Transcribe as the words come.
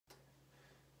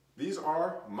These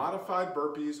are modified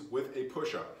burpees with a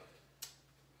push-up.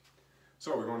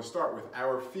 So we're going to start with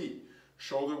our feet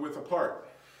shoulder width apart.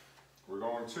 We're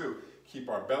going to keep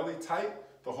our belly tight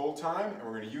the whole time, and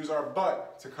we're going to use our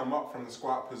butt to come up from the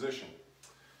squat position.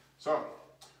 So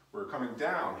we're coming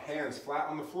down, hands flat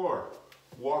on the floor.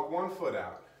 Walk one foot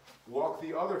out, walk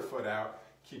the other foot out.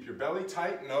 Keep your belly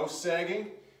tight, no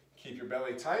sagging. Keep your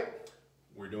belly tight.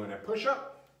 We're doing a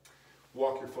push-up.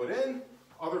 Walk your foot in,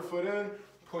 other foot in,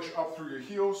 push up through your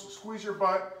heels, squeeze your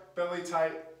butt, belly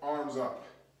tight, arms up.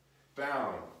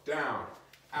 Down, down,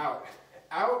 out,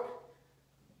 out,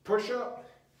 push up,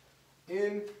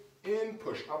 in,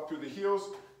 push up through the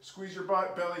heels, squeeze your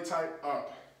butt, belly tight,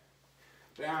 up.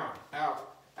 Down,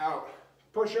 out,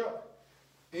 push up,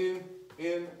 in,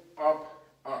 up,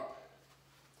 up.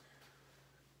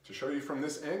 To show you from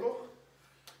this angle,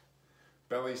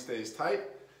 belly stays tight,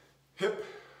 hip,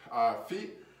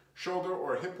 feet, shoulder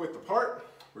or hip width apart.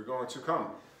 We're going to come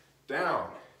down,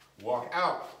 walk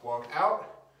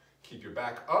out, keep your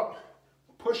back up,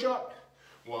 push up,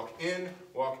 walk in,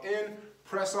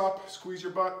 press up, squeeze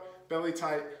your butt, belly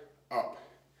tight, up.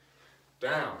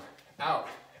 Down, out,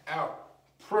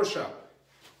 push up,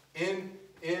 in,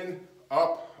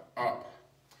 up, up.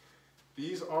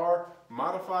 These are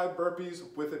modified burpees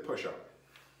with a push-up.